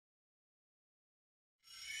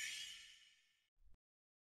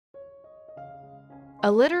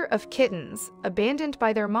A litter of kittens, abandoned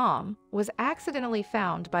by their mom, was accidentally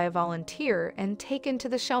found by a volunteer and taken to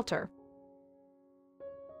the shelter.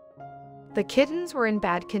 The kittens were in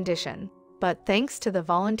bad condition, but thanks to the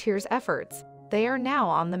volunteers' efforts, they are now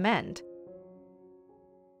on the mend.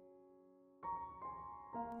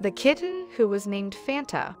 The kitten, who was named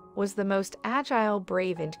Fanta, was the most agile,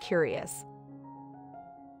 brave, and curious.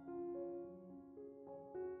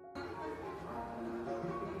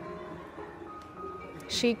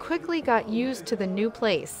 She quickly got used to the new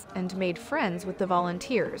place and made friends with the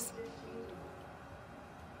volunteers.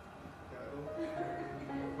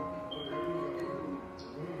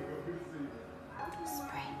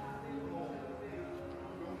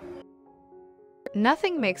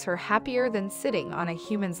 Nothing makes her happier than sitting on a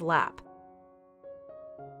human's lap.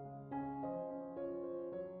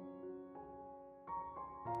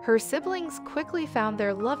 Her siblings quickly found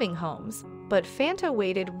their loving homes, but Fanta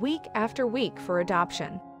waited week after week for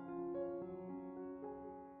adoption.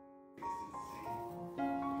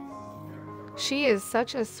 She is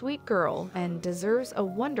such a sweet girl and deserves a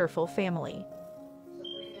wonderful family.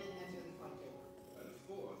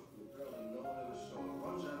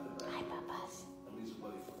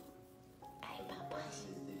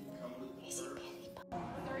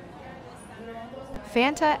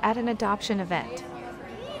 Fanta at an adoption event.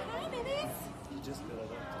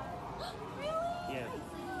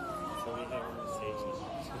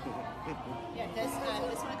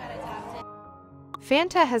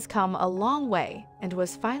 Fanta has come a long way and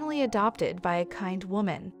was finally adopted by a kind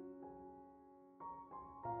woman.